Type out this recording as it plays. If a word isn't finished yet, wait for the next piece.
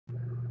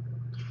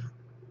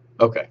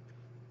Okay,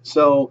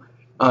 so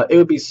it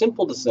would be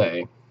simple to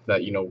say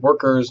that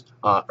workers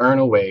earn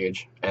a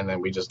wage and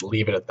then we just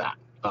leave it at that.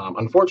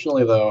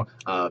 Unfortunately, though,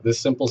 this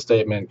simple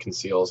statement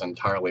conceals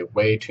entirely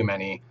way too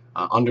many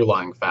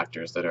underlying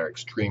factors that are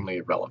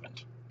extremely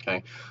relevant.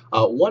 Okay,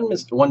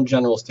 one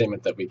general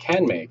statement that we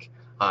can make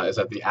is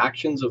that the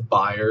actions of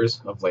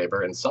buyers of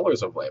labor and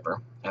sellers of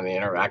labor and the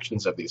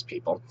interactions of these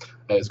people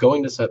is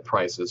going to set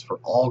prices for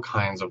all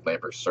kinds of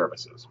labor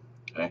services.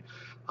 Okay,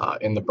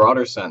 in the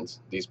broader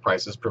sense, these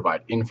prices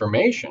provide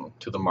information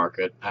to the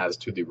market as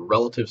to the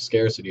relative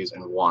scarcities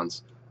and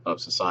wants of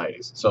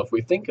societies. So if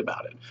we think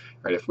about it,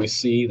 right, if we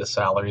see the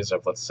salaries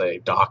of, let's say,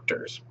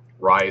 doctors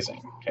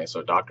rising, okay,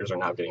 so doctors are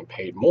now getting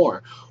paid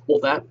more, well,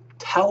 that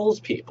tells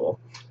people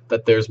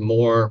that there's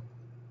more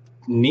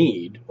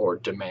need or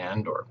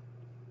demand or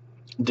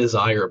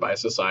desire by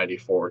society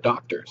for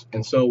doctors.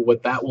 And so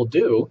what that will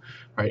do,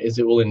 right, is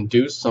it will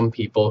induce some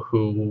people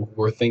who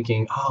were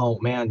thinking, oh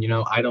man,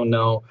 I don't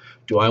know,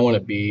 do I want to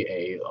be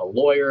a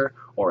lawyer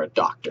or a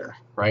doctor,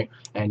 right?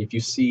 And if you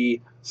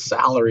see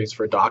salaries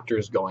for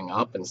doctors going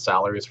up and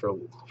salaries for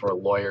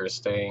lawyers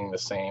staying the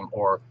same,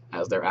 or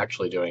as they're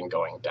actually doing,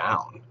 going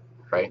down,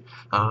 right?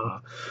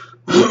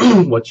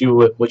 What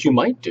you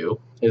might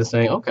do is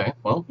say, okay,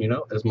 well,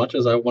 as much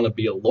as I want to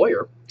be a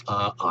lawyer,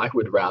 I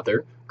would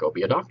rather go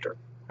be a doctor,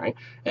 right?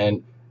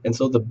 And and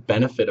so the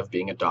benefit of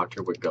being a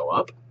doctor would go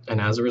up,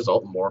 and as a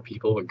result, more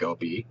people would go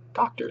be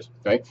doctors,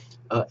 right?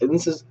 And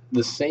this is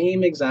the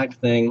same exact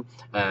thing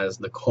as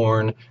the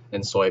corn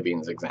and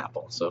soybeans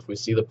example. So if we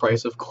see the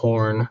price of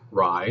corn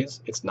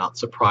rise, it's not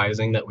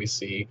surprising that we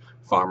see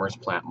farmers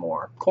plant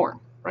more corn,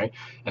 right?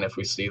 And if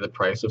we see the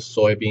price of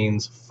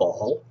soybeans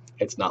fall,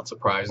 it's not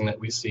surprising that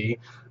we see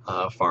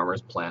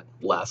farmers plant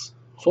less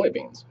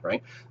soybeans,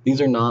 right?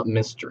 These are not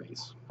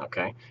mysteries,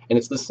 okay? And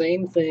it's the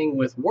same thing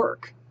with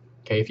work,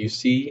 okay? If you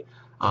see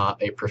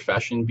a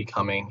profession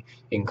becoming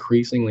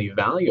increasingly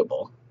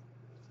valuable,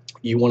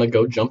 you want to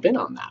go jump in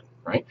on that,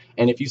 right?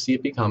 And if you see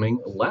it becoming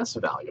less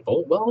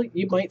valuable, well,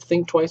 you might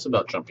think twice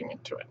about jumping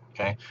into it,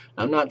 okay?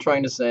 I'm not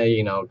trying to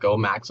say, go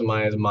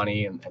maximize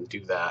money and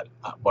do that.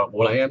 But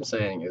what I am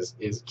saying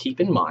is keep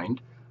in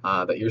mind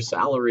that your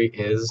salary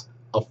is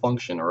a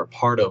function or a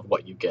part of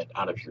what you get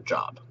out of your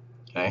job,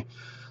 okay?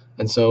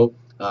 And so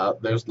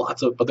there's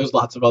lots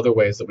of other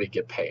ways that we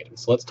get paid. And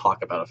so let's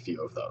talk about a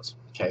few of those.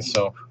 Okay,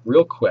 so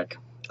real quick,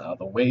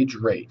 the wage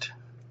rate,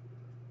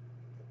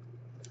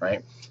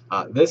 right?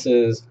 This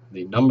is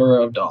the number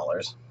of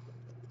dollars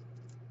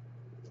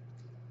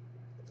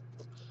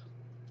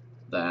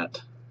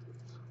that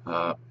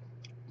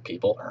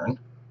people earn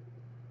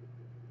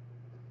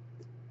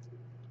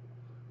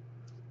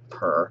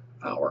per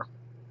hour,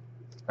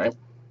 right?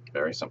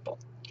 Very simple.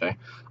 Okay,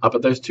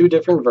 but there's two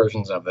different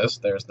versions of this.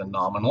 There's the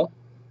nominal,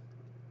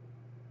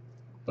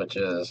 which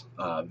is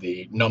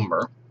the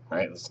number,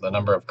 right? It's the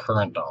number of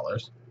current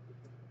dollars,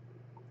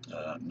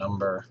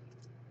 number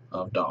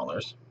of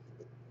dollars,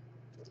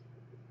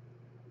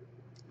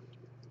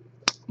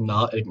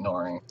 not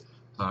ignoring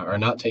or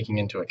not taking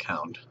into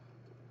account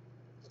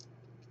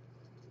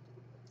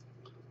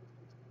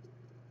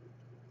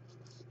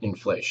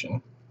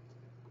inflation,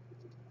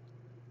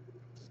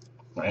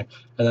 right?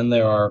 And then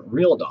there are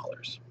real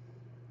dollars,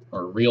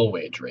 or real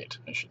wage rate,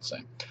 I should say.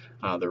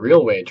 The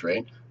real wage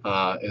rate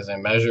is a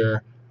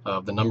measure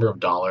of the number of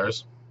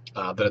dollars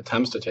that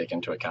attempts to take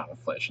into account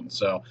inflation.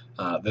 So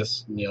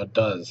this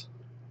does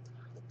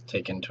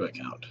take into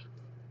account.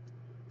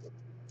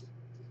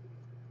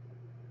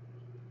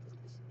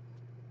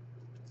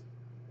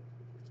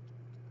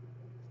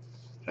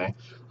 Okay,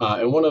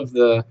 and one of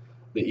the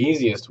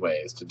easiest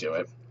ways to do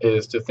it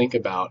is to think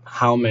about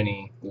how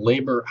many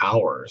labor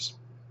hours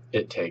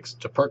it takes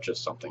to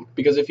purchase something.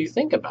 Because if you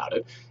think about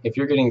it, if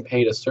you're getting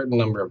paid a certain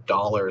number of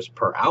dollars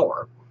per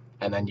hour,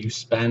 and then you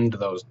spend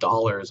those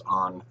dollars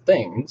on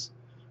things,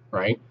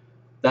 right,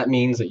 that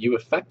means that you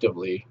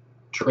effectively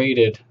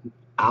traded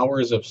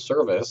hours of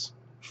service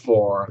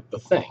for the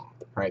thing,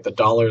 right? The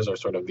dollars are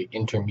sort of the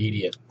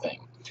intermediate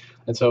thing.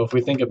 And so if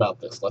we think about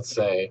this, let's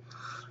say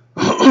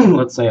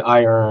let's say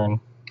I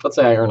earn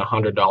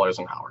 $100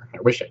 an hour.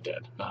 I wish I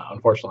did.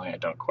 Unfortunately, I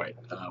don't quite,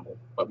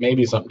 but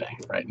maybe someday,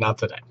 right? Not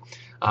today.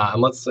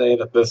 And let's say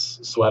that this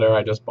sweater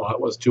I just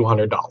bought was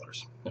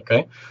 $200.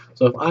 Okay,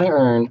 so if I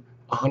earn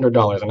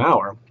 $100 an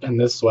hour and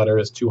this sweater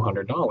is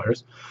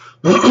 $200,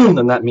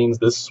 then that means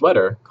this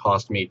sweater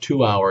cost me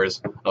 2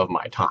 hours of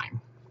my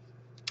time.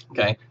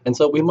 Okay, and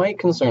so we might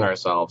concern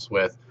ourselves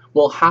with,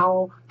 well,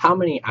 how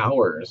many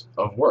hours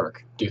of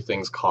work do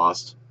things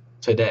cost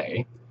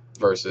today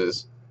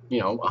versus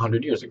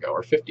 100 years ago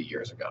or 50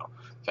 years ago?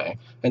 Okay,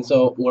 and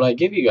so what I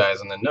give you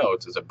guys in the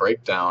notes is a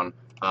breakdown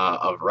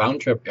of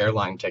round-trip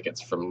airline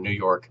tickets from New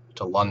York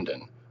to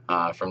London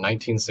from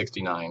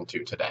 1969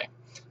 to today.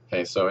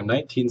 Okay, so in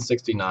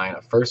 1969,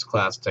 a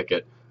first-class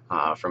ticket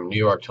from New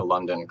York to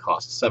London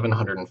cost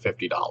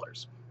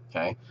 $750.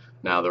 Okay,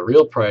 now the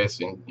real price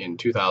in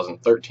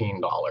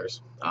 2013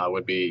 dollars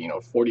would be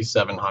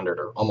 $4,700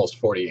 or almost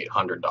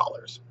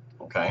 $4,800.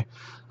 Okay,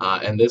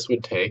 and this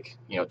would take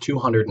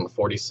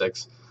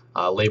 246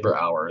 labor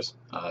hours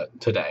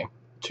today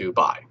to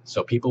buy.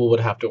 So people would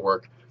have to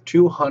work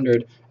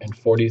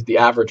 240, the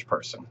average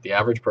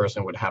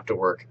person would have to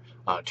work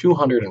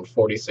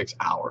 246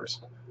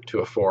 hours to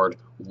afford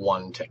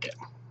one ticket,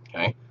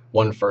 okay?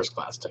 One first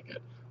class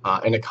ticket.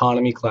 An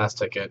economy class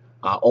ticket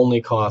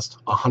only cost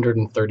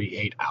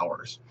 138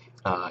 hours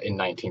in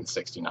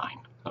 1969,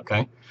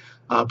 okay?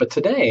 But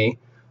today,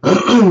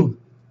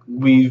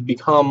 we've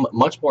become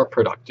much more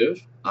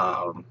productive,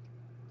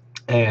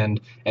 and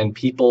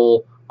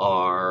people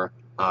are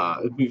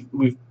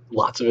we've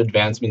lots of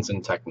advancements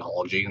in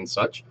technology and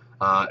such.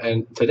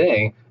 And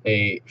today,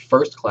 a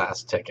first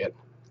class ticket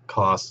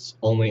costs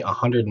only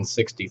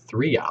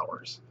 163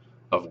 hours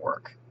of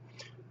work,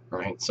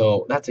 right?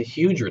 So that's a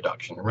huge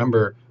reduction.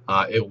 Remember,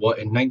 it was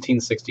in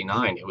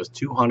 1969, it was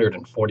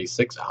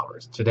 246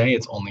 hours. Today,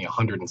 it's only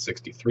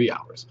 163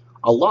 hours.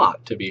 A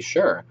lot, to be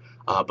sure,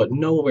 but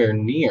nowhere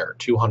near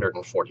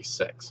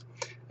 246.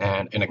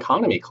 And an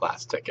economy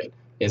class ticket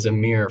is a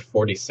mere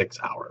 46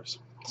 hours.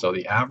 So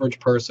the average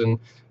person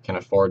can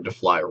afford to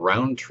fly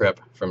round trip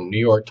from New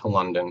York to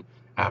London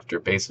after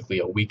basically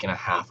a week and a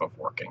half of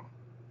working.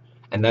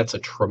 And that's a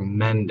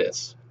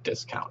tremendous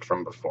discount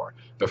from before.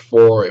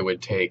 Before, it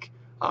would take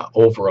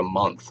over a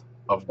month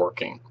of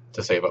working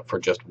to save up for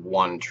just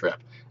one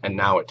trip, and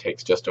now it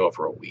takes just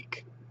over a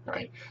week,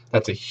 right?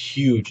 That's a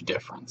huge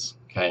difference,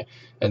 okay?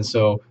 And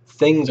so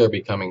things are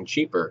becoming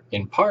cheaper,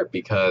 in part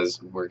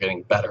because we're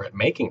getting better at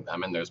making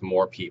them, and there's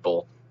more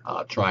people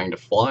trying to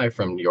fly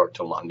from New York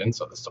to London,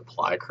 so the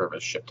supply curve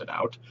has shifted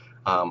out.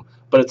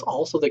 But it's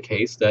also the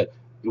case that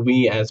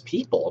we as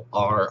people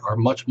are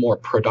much more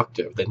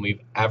productive than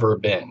we've ever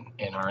been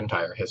in our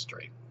entire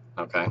history,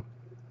 okay?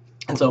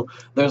 And so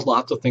there's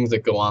lots of things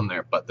that go on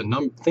there, but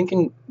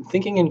thinking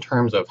in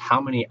terms of how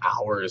many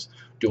hours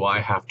do I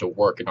have to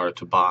work in order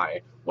to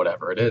buy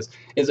whatever it is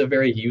a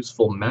very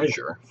useful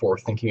measure for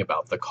thinking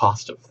about the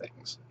cost of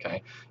things,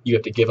 okay? You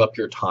have to give up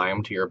your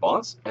time to your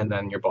boss, and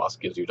then your boss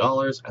gives you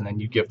dollars, and then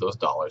you give those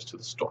dollars to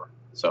the store.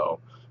 So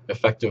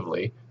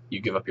effectively,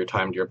 you give up your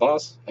time to your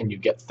boss, and you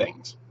get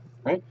things,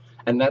 right?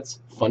 And that's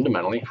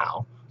fundamentally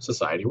how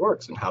society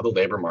works and how the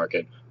labor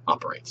market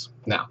operates.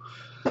 Now,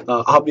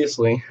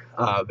 obviously,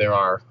 there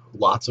are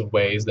lots of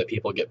ways that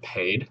people get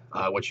paid,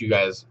 which you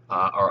guys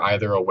are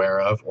either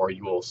aware of or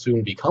you will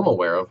soon become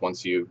aware of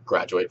once you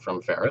graduate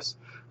from Ferris.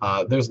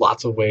 There's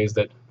lots of ways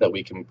that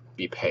we can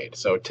be paid.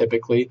 So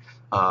typically,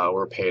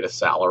 we're paid a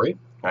salary,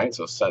 right?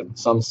 So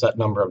some set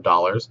number of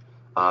dollars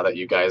that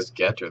you guys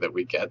get or that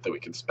we get that we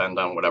can spend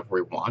on whatever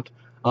we want.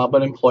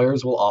 But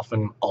employers will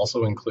often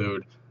also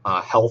include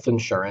health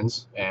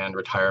insurance and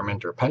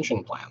retirement or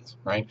pension plans,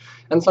 right?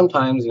 And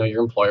sometimes,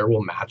 your employer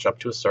will match up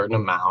to a certain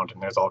amount,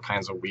 and there's all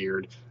kinds of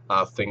weird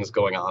things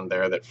going on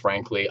there that,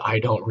 frankly, I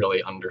don't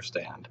really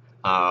understand.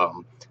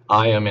 I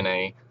am in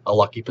a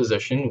lucky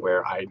position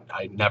where I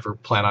never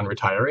plan on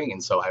retiring,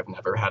 and so I've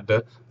never had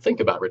to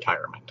think about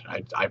retirement.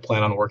 I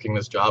plan on working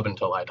this job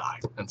until I die,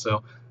 and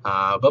so,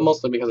 but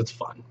mostly because it's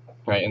fun.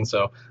 Right, and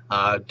so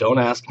don't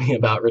ask me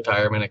about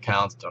retirement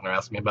accounts, don't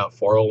ask me about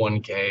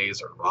 401ks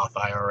or Roth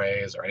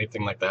IRAs or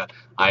anything like that.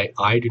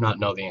 I do not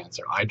know the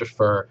answer. I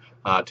defer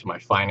to my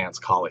finance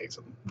colleagues,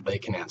 and they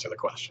can answer the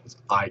questions.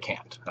 I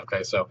can't,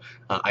 okay? So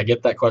I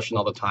get that question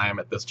all the time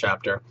at this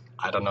chapter.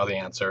 I don't know the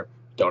answer.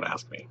 Don't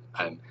ask me.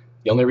 And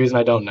the only reason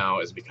I don't know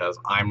is because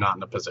I'm not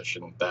in a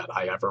position that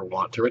I ever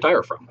want to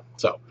retire from.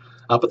 So,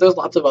 but there's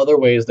lots of other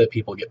ways that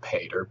people get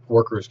paid or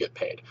workers get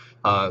paid.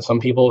 Some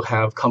people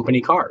have company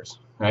cars,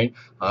 right?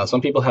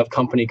 Some people have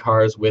company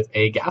cars with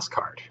a gas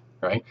card,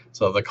 right?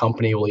 So the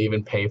company will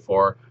even pay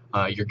for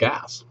your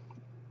gas.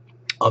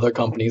 Other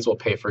companies will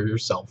pay for your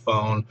cell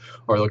phone,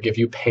 or they'll give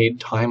you paid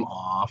time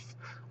off.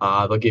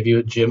 They'll give you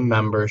a gym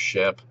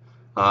membership,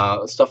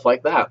 stuff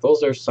like that.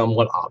 Those are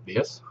somewhat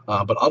obvious,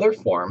 but other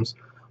forms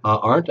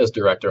aren't as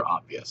direct or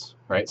obvious,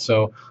 right?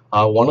 So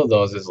one of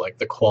those is like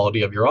the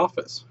quality of your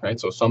office, right?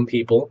 So some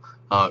people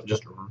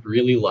just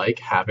really like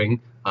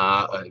having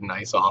a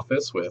nice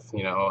office with,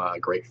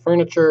 great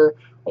furniture,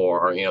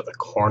 or, the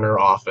corner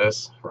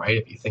office, right?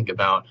 If you think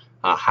about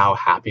how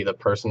happy the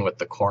person with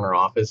the corner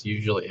office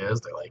usually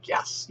is, they're like,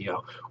 yes,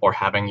 or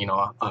having, an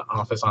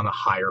office on a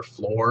higher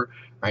floor,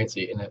 right?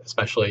 So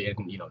especially in,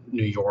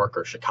 New York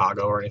or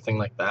Chicago or anything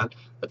like that,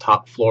 the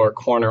top floor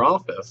corner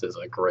office is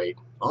a great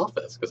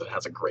office because it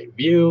has a great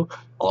view,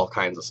 all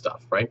kinds of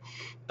stuff, right?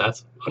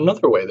 That's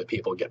another way that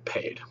people get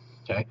paid,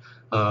 okay?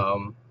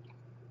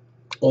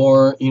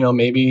 Or,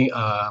 maybe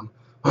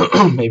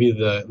maybe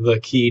the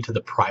key to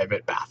the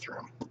private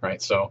bathroom,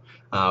 right? So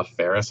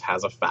Ferris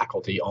has a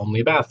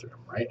faculty-only bathroom,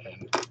 right?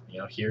 And,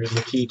 here's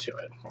the key to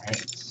it,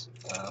 right? It's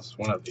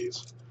one of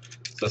these.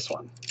 It's this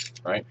one,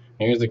 right?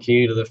 Here's the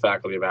key to the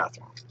faculty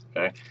bathroom,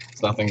 okay?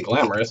 It's nothing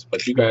glamorous,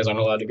 but you guys aren't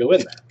allowed to go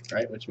in there,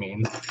 right? Which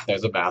means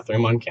there's a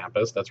bathroom on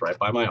campus that's right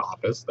by my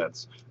office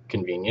that's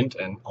convenient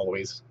and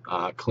always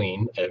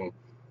clean and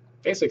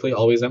basically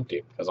always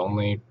empty because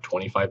only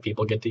 25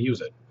 people get to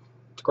use it.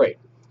 It's great.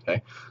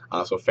 Okay,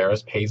 so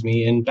Ferris pays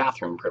me in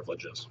bathroom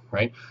privileges,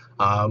 right?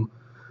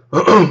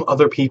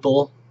 Other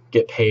people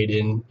get paid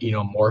in,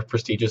 more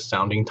prestigious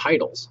sounding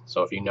titles.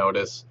 So if you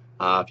notice,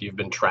 if you've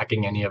been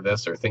tracking any of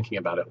this or thinking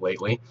about it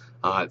lately,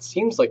 it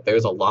seems like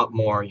there's a lot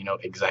more,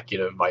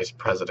 executive vice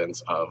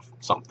presidents of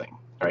something,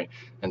 right?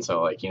 And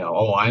so like,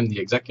 oh, I'm the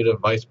executive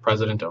vice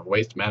president of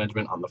waste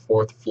management on the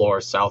 4th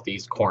floor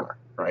southeast corner,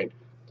 right?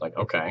 Like,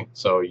 okay,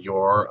 so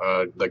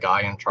you're the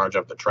guy in charge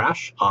of the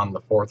trash on the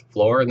 4th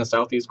floor in the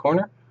southeast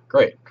corner?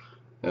 Great.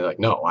 And they're like,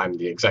 no, I'm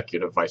the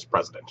executive vice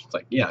president. It's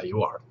like, yeah,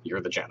 you are. You're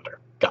the janitor.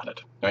 Got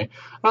it, right?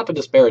 Not to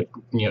disparage,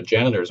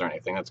 janitors or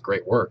anything. That's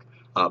great work.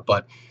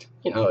 But,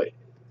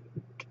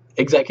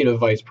 executive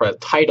vice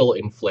president, title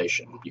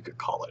inflation, you could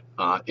call it,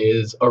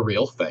 is a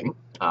real thing.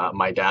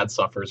 My dad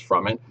suffers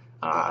from it.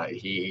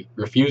 He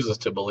refuses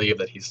to believe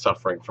that he's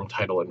suffering from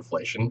title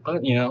inflation,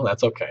 but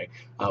that's okay.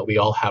 We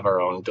all have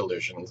our own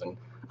delusions. And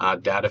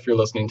Dad, if you're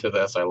listening to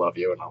this, I love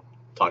you, and I'll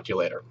talk to you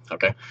later.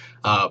 Okay,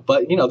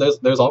 but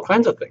there's all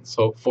kinds of things.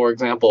 So, for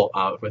example,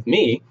 with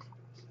me,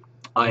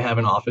 I have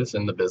an office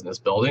in the business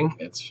building.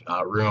 It's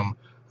room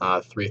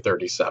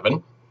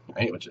 337,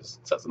 right, which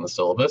says in the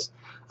syllabus.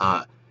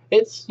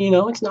 It's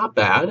it's not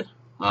bad.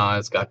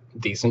 It's got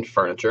decent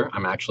furniture.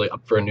 I'm actually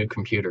up for a new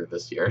computer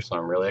this year, so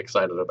I'm really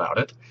excited about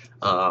it.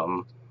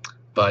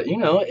 But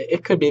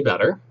it could be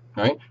better,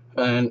 right?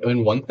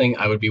 And one thing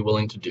I would be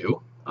willing to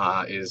do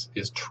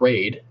is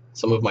trade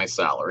some of my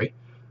salary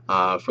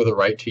for the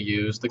right to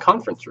use the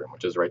conference room,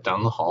 which is right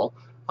down the hall.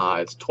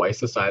 It's twice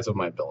the size of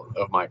my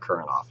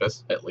current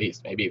office, at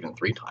least, maybe even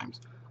 3 times.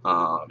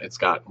 It's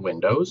got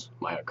windows.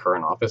 My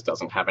current office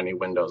doesn't have any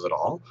windows at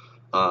all.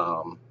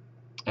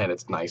 And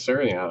it's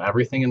nicer,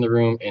 everything in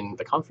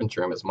the conference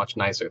room is much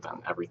nicer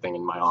than everything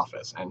in my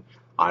office. And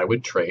I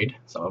would trade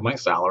some of my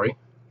salary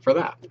for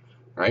that,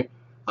 right?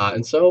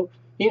 And so,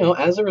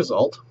 as a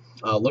result,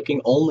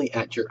 looking only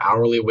at your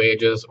hourly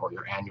wages or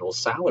your annual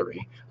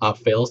salary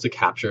fails to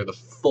capture the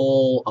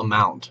full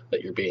amount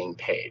that you're being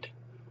paid,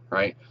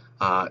 right?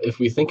 If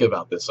we think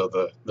about this, so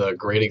the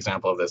great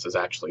example of this is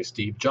actually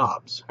Steve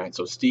Jobs, right?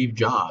 So Steve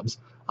Jobs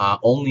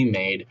only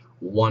made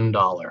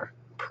 $1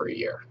 per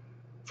year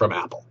from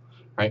Apple.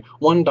 Right,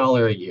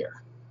 $1 a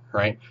year,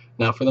 right?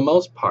 Now, for the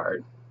most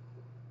part,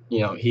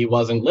 he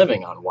wasn't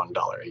living on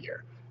 $1 a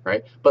year,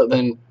 right? But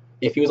then,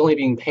 if he was only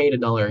being paid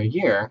 $1 a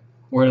year,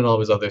 where did all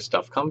his other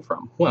stuff come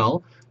from?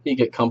 Well, you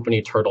get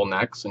company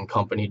turtlenecks and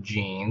company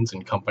jeans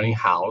and company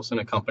house and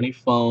a company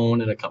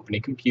phone and a company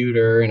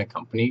computer and a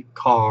company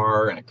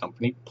car and a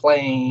company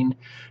plane,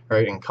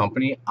 right? And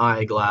company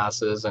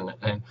eyeglasses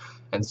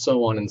and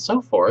so on and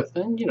so forth.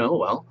 And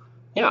well,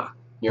 yeah,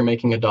 you're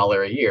making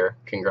 $1 a year.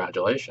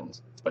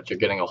 Congratulations. But you're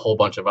getting a whole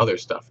bunch of other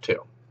stuff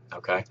too,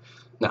 okay?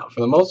 Now, for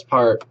the most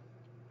part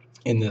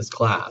in this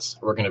class,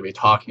 we're going to be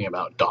talking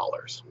about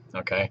dollars,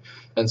 okay?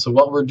 And so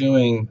what we're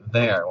doing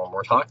there, when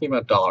we're talking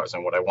about dollars,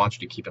 and what I want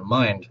you to keep in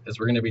mind, is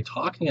we're going to be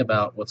talking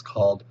about what's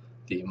called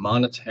the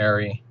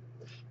monetary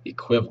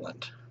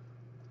equivalent,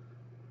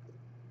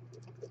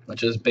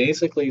 which is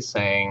basically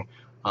saying,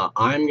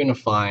 I'm going to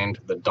find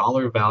the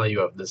dollar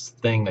value of this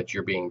thing that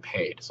you're being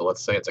paid. So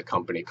let's say it's a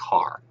company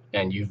car,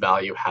 and you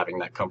value having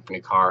that company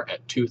car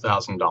at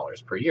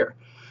 $2,000 per year.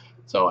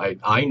 So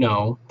I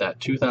know that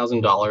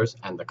 $2,000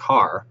 and the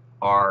car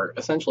are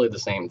essentially the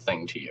same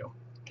thing to you,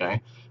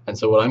 okay? And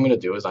so what I'm going to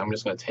do is I'm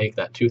just going to take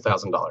that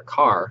 $2,000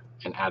 car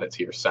and add it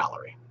to your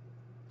salary,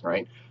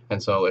 right?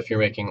 And so if you're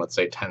making, let's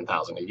say,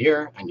 $10,000 a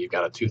year and you've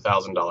got a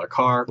 $2,000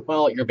 car,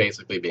 well, you're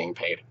basically being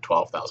paid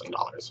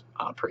 $12,000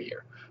 per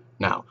year.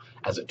 Now,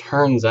 as it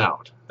turns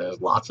out,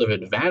 there's lots of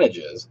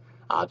advantages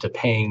to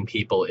paying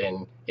people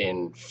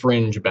in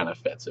fringe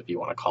benefits, if you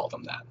want to call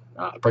them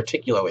that,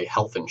 particularly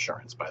health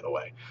insurance, by the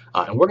way.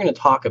 And we're going to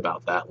talk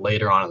about that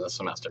later on in the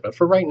semester. But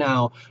for right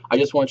now, I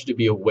just want you to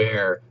be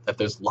aware that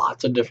there's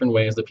lots of different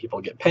ways that people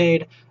get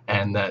paid,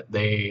 and that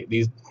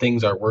these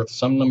things are worth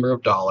some number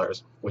of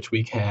dollars, which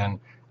we can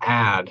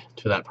add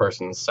to that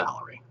person's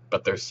salary.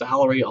 But their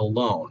salary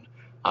alone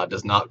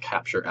does not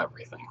capture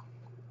everything.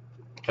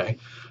 Okay?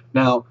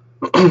 Now,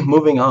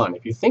 moving on,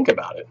 if you think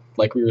about it,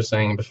 like we were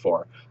saying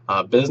before,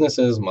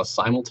 businesses must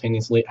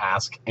simultaneously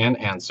ask and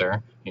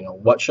answer,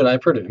 what should I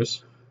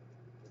produce?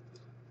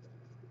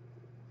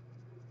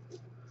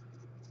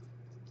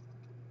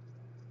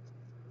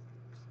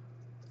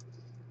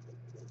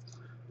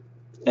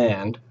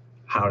 And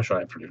how should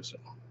I produce it?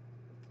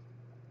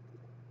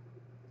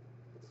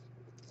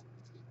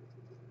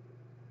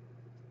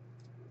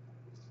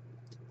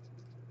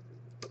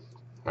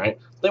 Right?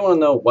 They want to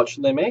know what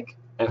should they make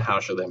and how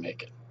should they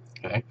make it.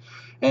 Okay,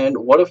 and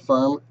what a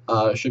firm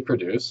should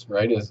produce,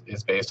 right,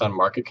 is based on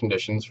market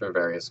conditions for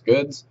various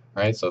goods,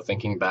 right? So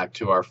thinking back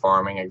to our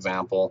farming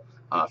example,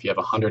 if you have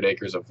 100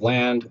 acres of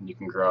land and you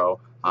can grow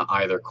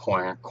either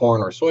corn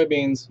or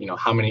soybeans,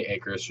 how many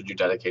acres should you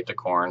dedicate to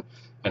corn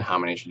and how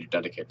many should you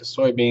dedicate to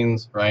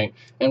soybeans, right?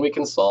 And we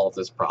can solve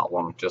this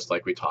problem just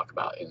like we talk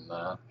about in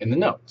the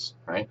notes,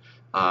 right?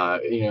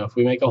 If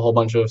we make a whole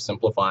bunch of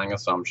simplifying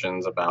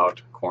assumptions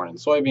about corn and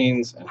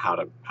soybeans and how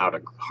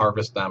to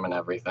harvest them and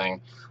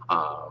everything,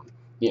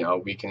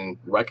 we can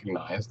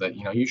recognize that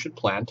you should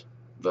plant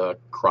the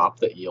crop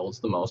that yields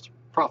the most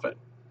profit,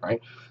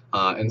 right?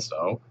 And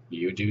so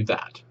you do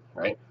that,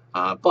 right?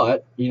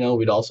 But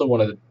we'd also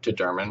want to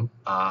determine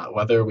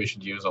whether we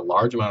should use a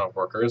large amount of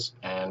workers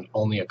and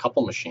only a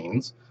couple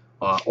machines,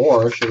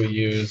 or should we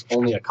use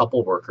only a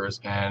couple workers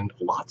and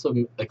lots of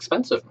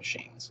expensive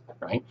machines,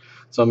 right?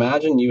 So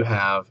imagine you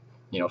have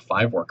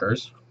 5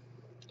 workers.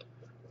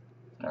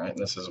 All right,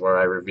 this is where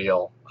I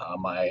reveal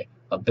my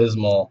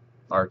abysmal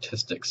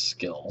artistic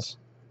skills.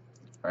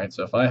 All right,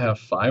 so if I have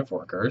 5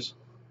 workers,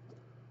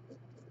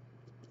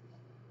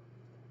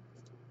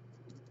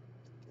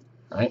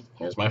 all right,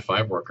 here's my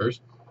 5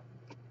 workers,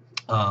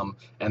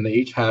 and they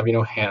each have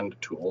hand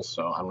tools.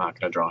 So I'm not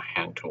going to draw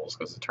hand tools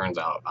because it turns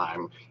out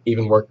I'm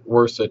even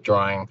worse at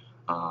drawing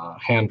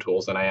hand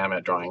tools than I am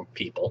at drawing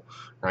people,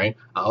 right?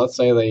 Let's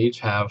say they each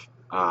have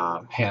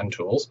hand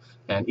tools,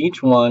 and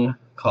each one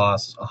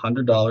costs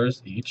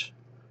 $100 each,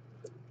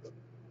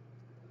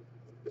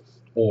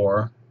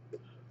 or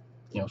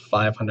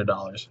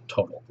 $500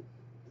 total.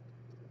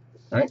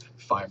 All right,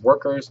 5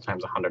 workers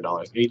times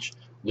 $100 each.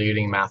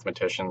 Leading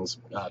mathematicians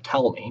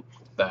tell me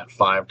that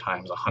 5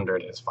 times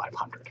 100 is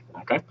 500.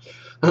 Okay,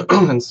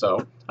 and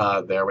so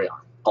there we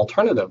are.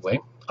 Alternatively,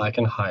 I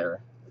can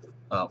hire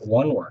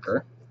one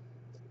worker,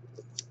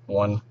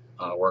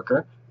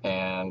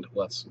 and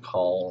let's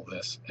call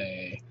this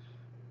a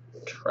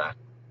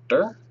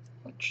tractor,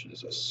 which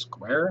is a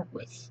square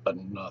with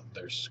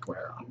another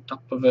square on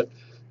top of it,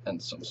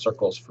 and some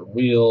circles for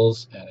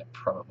wheels, and it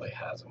probably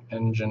has an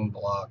engine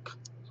block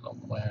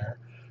somewhere.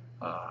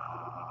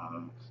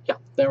 Yeah,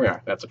 there we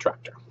are. That's a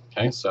tractor.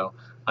 Okay, so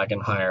I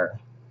can hire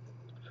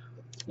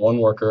one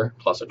worker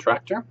plus a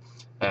tractor,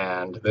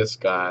 and this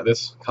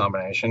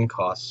combination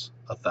costs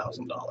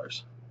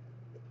 $1,000.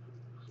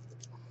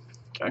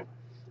 Okay,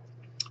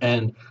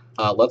 and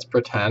let's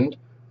pretend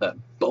that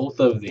both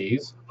of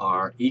these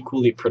are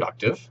equally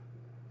productive,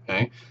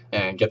 okay,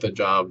 and get the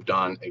job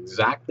done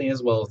exactly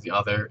as well as the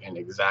other in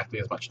exactly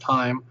as much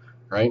time,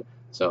 right?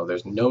 So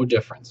there's no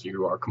difference.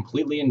 You are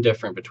completely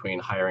indifferent between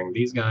hiring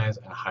these guys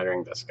and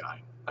hiring this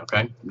guy,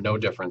 okay? No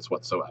difference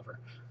whatsoever,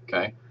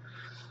 okay?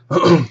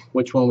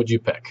 Which one would you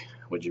pick?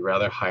 Would you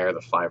rather hire the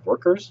 5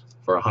 workers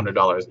for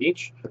 $100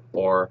 each,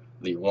 or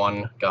the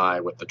one guy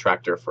with the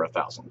tractor for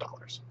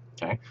 $1,000?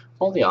 Okay.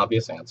 Well, the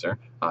obvious answer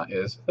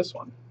is this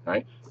one,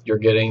 right? You're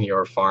getting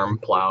your farm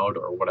plowed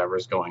or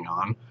whatever's going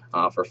on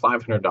for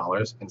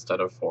 $500 instead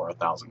of for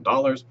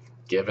 $1,000,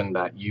 given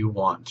that you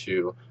want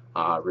to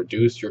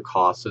reduce your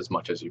costs as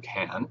much as you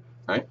can,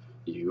 right?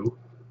 You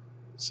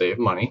save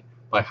money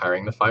by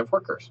hiring the 5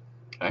 workers,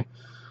 okay?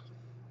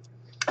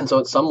 And so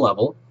at some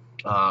level,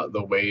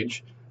 the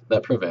wage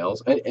that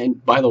prevails,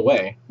 and by the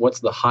way, what's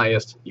the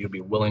highest you'd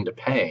be willing to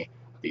pay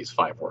these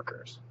 5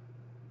 workers,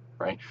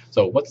 right?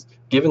 So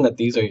given that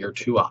these are your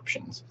 2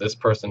 options, this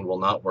person will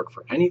not work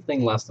for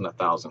anything less than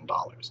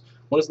 $1,000.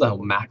 What is the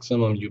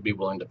maximum you'd be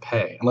willing to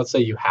pay? And let's say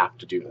you have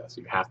to do this.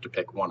 You have to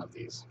pick one of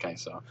these, okay?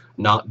 So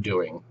not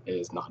doing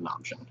is not an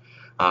option.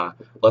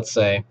 Let's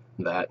say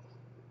that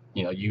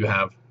you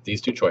have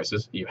these 2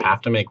 choices. You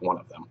have to make one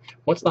of them.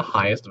 What's the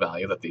highest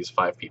value that these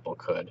 5 people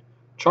could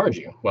charge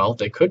you? Well,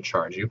 they could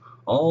charge you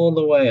all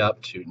the way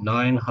up to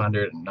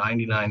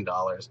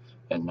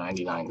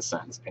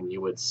 $999.99, and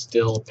you would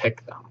still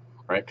pick them,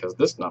 right? Because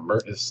this number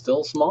is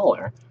still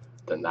smaller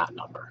than that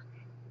number,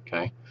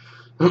 okay?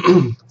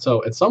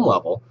 So at some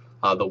level,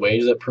 the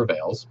wage that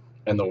prevails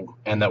and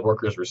that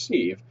workers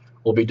receive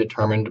will be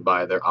determined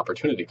by their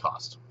opportunity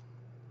cost.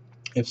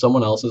 If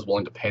someone else is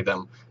willing to pay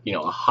them,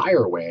 a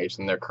higher wage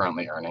than they're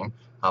currently earning,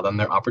 then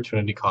their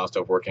opportunity cost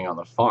of working on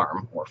the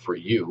farm, or for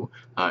you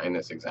in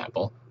this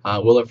example,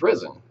 will have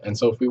risen. And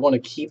so if we want to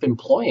keep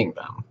employing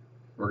them,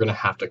 we're going to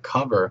have to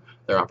cover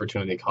their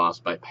opportunity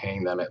cost by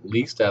paying them at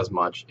least as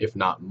much, if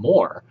not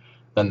more,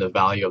 than the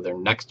value of their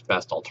next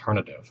best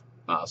alternative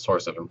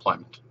source of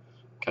employment.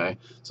 Okay,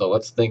 so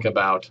let's think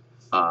about,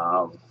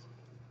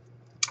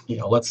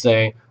 let's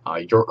say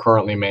you're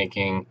currently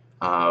making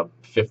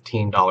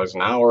 $15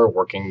 an hour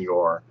working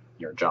your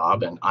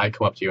job, and I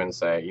come up to you and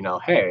say,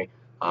 hey,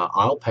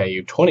 I'll pay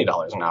you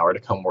 $20 an hour to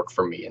come work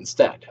for me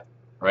instead,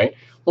 right?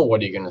 Well,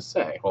 what are you going to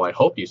say? Well, I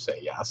hope you say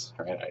yes,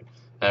 right?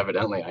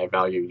 Evidently, I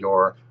value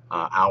your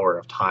hour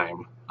of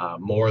time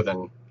more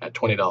than at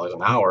 $20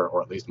 an hour,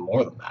 or at least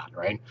more than that,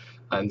 right?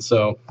 And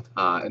so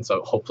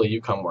hopefully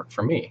you come work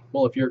for me.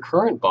 Well, if your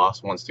current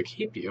boss wants to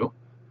keep you,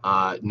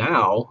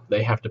 now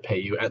they have to pay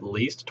you at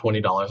least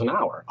 $20 an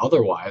hour.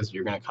 Otherwise,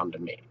 you're going to come to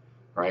me,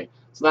 right?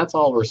 So that's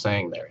all we're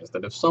saying there, is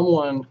that if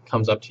someone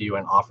comes up to you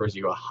and offers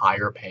you a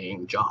higher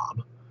paying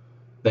job,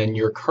 then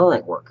your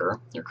current employer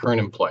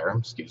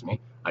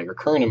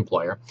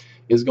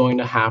is going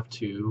to have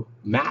to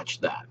match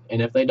that.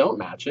 And if they don't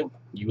match it,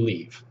 you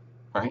leave,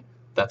 right?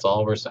 That's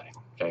all we're saying.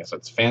 Okay, so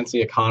it's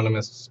fancy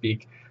economist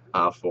speak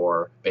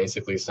for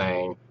basically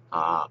saying,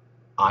 I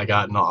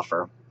got an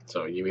offer,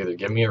 so you either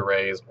give me a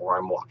raise or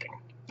I'm walking,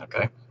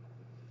 okay?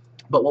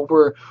 But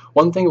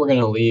one thing we're going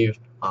to leave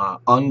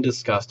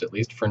undiscussed, at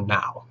least for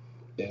now,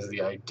 is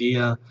the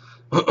idea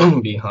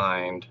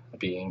behind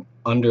being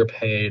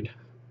underpaid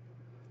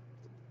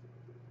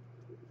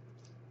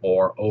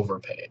or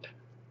overpaid?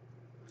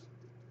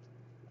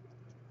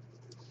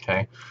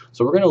 Okay,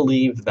 so we're going to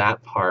leave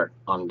that part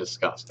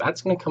undiscussed.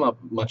 That's going to come up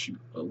much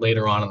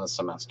later on in the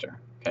semester.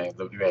 Okay,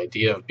 the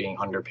idea of being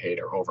underpaid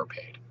or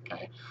overpaid.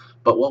 Okay,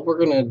 but what we're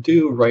going to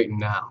do right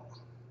now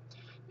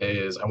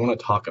is I want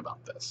to talk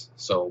about this.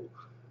 So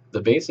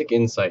the basic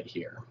insight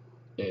here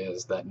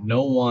is that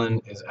no one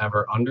is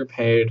ever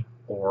underpaid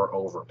or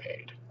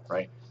overpaid,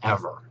 right?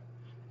 Ever.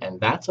 And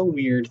that's a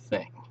weird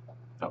thing,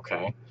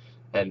 okay?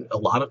 And a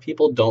lot of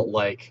people don't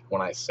like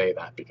when I say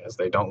that because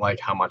they don't like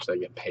how much they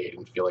get paid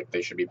and feel like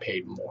they should be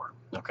paid more,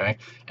 okay?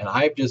 And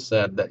I've just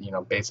said that,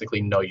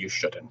 basically, no, you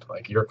shouldn't.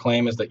 Like, your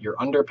claim is that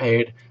you're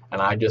underpaid, and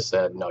I just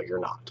said, no, you're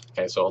not,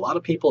 okay? So a lot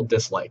of people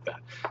dislike that.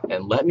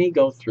 And let me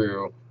go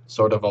through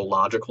sort of a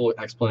logical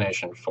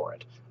explanation for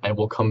it. And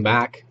we'll come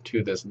back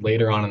to this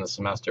later on in the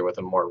semester with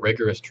a more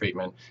rigorous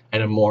treatment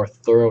and a more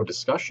thorough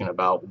discussion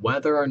about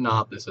whether or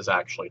not this is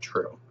actually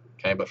true.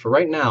 Okay, but for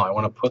right now, I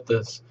want to put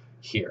this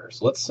here.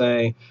 So let's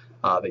say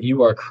that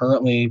you are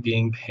currently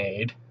being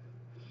paid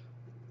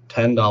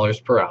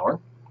 $10 per hour,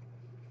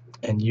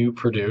 and you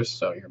produce,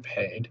 so you're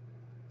paid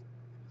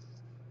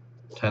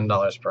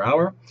 $10 per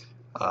hour.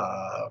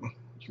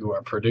 You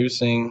are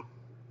producing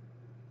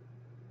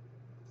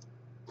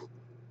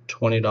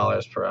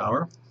 $20 per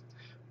hour,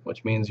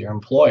 which means your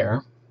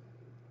employer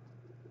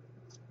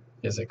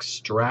is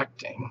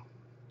extracting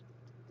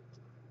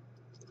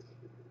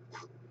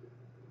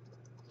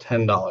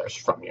 $10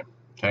 from you.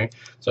 Okay,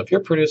 so if you're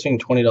producing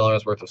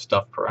 $20 worth of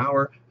stuff per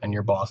hour and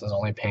your boss is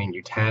only paying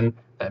you 10,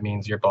 that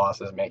means your boss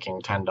is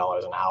making $10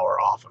 an hour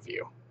off of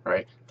you,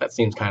 right? That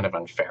seems kind of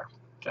unfair.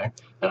 Okay,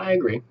 and I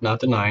agree, not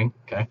denying.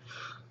 Okay,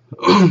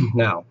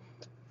 now,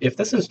 if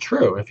this is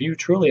true, if you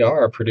truly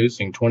are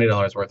producing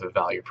 $20 worth of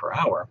value per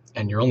hour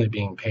and you're only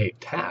being paid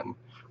 10,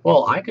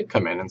 well, I could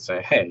come in and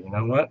say, hey, you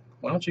know what?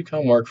 Why don't you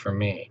come work for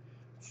me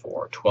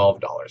for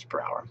 $12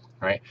 per hour,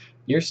 right?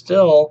 You're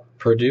still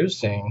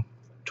producing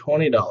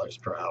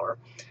 $20 per hour,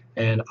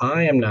 and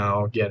I am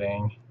now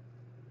getting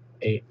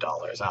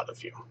 $8 out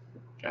of you,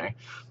 okay?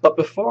 But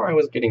before I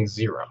was getting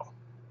 0,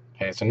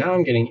 okay? So now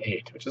I'm getting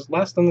 8, which is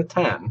less than the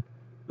 10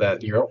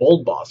 that your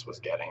old boss was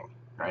getting,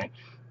 right?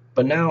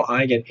 But now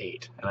I get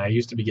 8, and I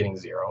used to be getting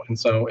 0, and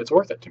so it's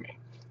worth it to me.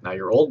 Now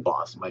your old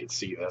boss might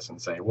see this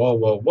and say, whoa,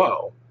 whoa,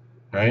 whoa,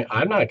 right?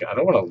 I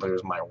don't want to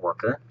lose my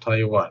worker. Tell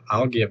you what,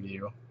 I'll give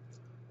you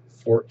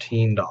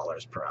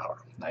 $14 per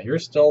hour. Now you're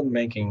still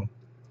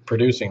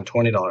producing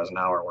 $20 an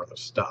hour worth of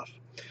stuff,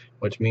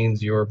 which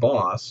means your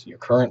boss, your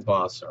current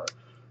boss, or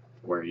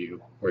where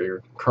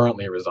you're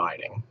currently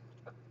residing,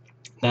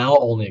 now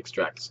only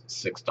extracts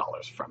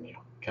 $6 from you,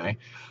 okay?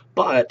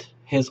 But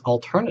his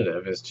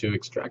alternative is to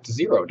extract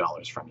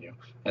 $0 from you,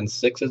 and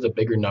 6 is a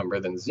bigger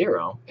number than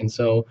 0, and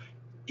so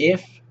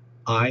if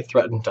I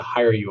threaten to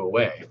hire you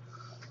away,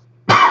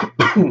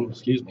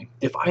 excuse me,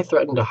 if I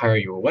threaten to hire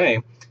you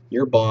away,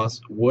 your boss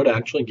would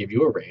actually give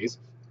you a raise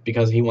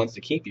because he wants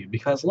to keep you.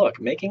 Because look,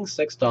 making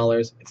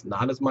 $6, it's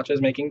not as much as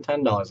making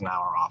 $10 an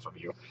hour off of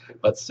you,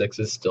 but 6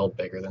 is still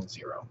bigger than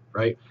 0,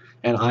 right?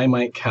 And I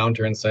might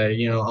counter and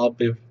say,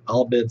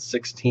 I'll bid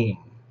 16,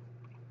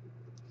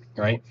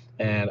 right?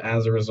 And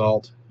as a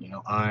result,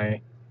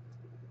 I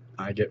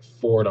get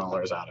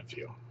 $4 out of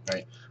you,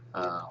 right?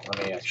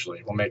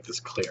 We'll make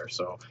this clear.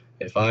 So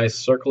if I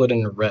circle it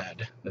in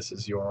red, this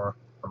is your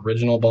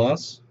original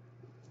boss.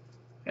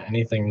 And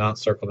anything not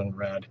circled in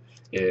red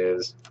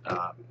is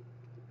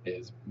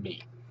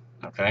me,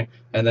 okay?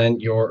 And then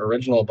your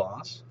original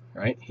boss,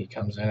 right? He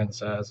comes in and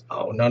says,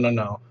 oh,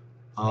 no,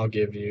 I'll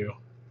give you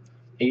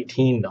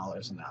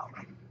 $18 an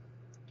hour,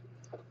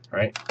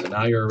 right? So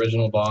now your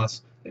original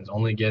boss is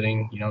only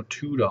getting,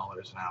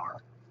 $2 an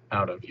hour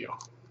out of you,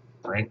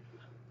 right?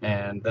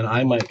 And then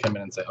I might come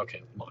in and say,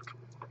 okay, look,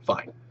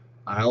 fine,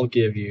 I'll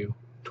give you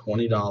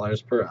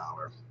 $20 per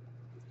hour.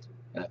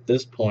 And at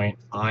this point,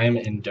 I'm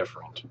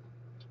indifferent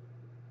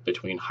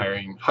between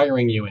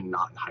hiring you and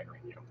not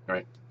hiring you,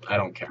 right? I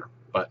don't care.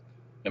 But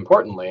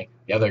importantly,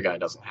 the other guy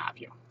doesn't have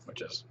you,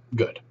 which is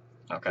good,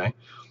 okay?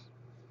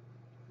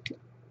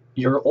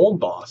 Your old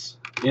boss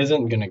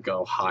isn't going to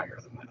go higher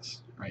than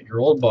this, right? Your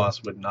old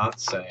boss would not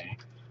say,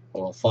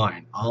 well,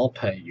 fine, I'll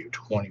pay you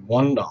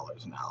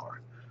 $21 an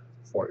hour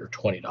for your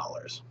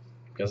 $20,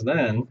 because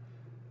then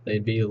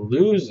they'd be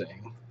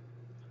losing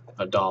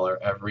 $1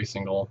 every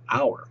single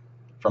hour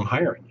from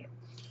hiring you,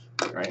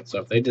 right? So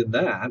if they did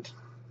that,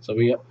 so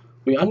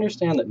we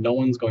understand that no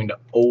one's going to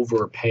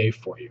overpay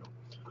for you.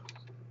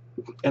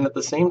 And at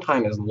the same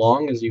time, as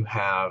long as you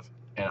have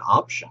an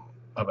option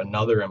of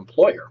another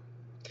employer,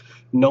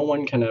 no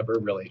one can ever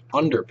really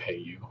underpay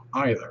you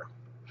either.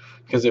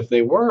 Because if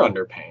they were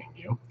underpaying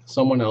you,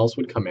 someone else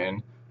would come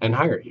in and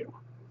hire you,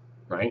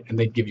 right? And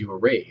they'd give you a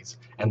raise,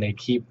 and they'd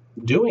keep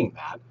doing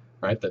that,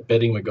 right? The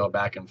bidding would go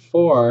back and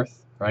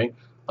forth, right?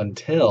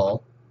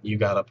 Until you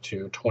got up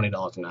to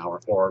 $20 an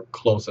hour or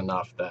close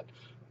enough that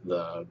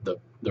the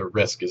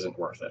risk isn't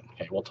worth it.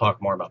 Okay, we'll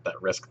talk more about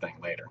that risk thing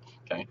later.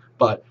 Okay,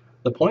 but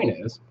the point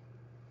is,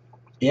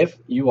 if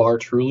you are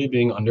truly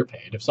being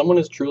underpaid, if someone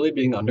is truly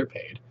being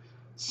underpaid,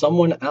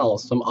 someone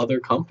else, some other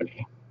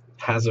company,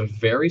 has a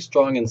very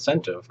strong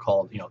incentive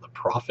called, the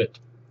profit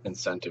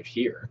incentive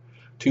here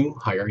to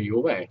hire you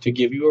away, to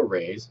give you a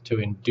raise, to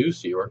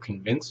induce you or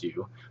convince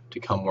you to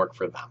come work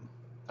for them.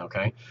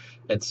 Okay?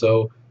 And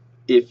so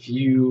if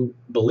you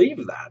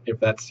believe that, if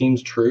that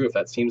seems true, if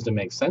that seems to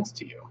make sense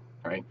to you,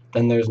 right,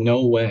 then there's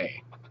no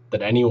way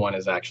that anyone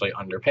is actually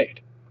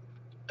underpaid,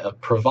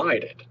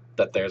 provided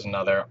that there's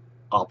another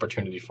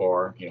opportunity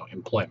for,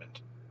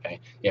 employment. Okay?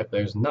 If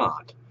there's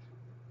not,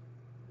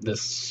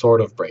 this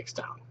sort of breaks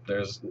down.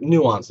 There's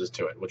nuances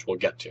to it, which we'll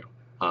get to.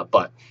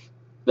 But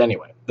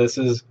anyway, this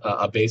is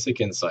a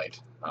basic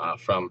insight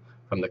from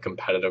the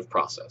competitive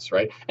process,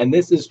 right? And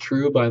this is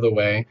true, by the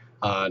way,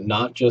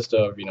 not just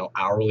of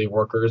hourly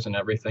workers and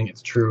everything.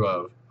 It's true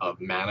of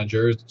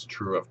managers. It's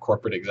true of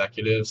corporate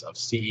executives, of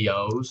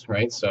CEOs,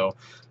 right? So,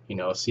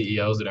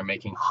 CEOs that are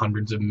making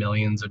hundreds of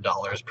millions of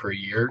dollars per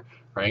year,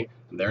 right?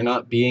 They're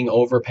not being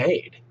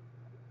overpaid,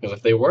 because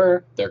if they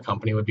were, their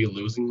company would be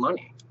losing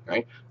money,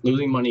 right?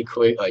 Losing money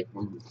quite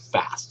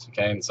fast.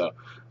 Okay, and so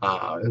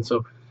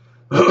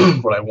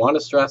what I want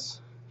to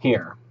stress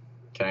here,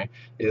 okay,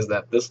 is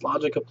that this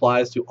logic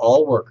applies to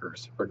all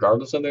workers,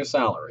 regardless of their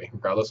salary,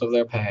 regardless of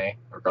their pay,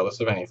 regardless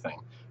of anything,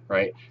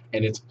 right?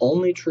 And it's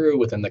only true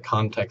within the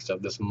context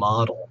of this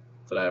model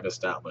that I have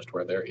established,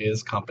 where there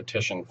is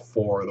competition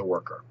for the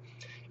worker.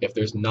 If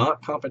there's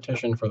not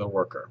competition for the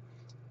worker,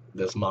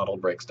 this model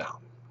breaks down.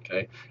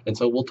 Okay, and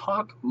so we'll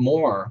talk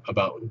more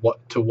about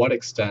to what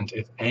extent,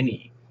 if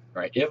any,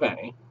 right, if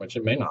any, which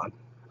it may not,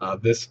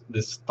 this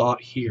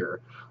thought here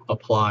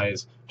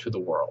applies to the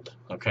world.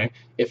 Okay,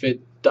 if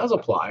it does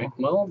apply,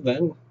 well,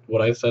 then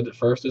what I said at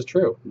first is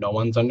true. No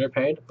one's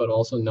underpaid, but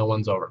also no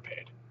one's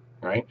overpaid,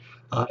 right?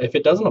 If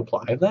it doesn't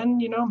apply, then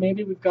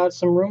maybe we've got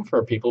some room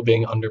for people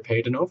being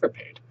underpaid and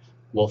overpaid.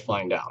 We'll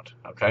find out.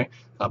 Okay,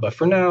 but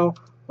for now,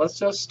 let's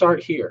just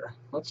start here.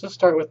 Let's just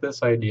start with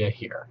this idea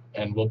here,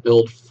 and we'll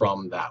build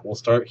from that. We'll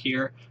start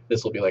here.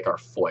 This will be like our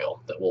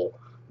foil that we'll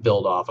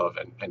build off of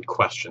and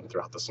question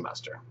throughout the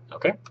semester.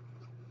 Okay?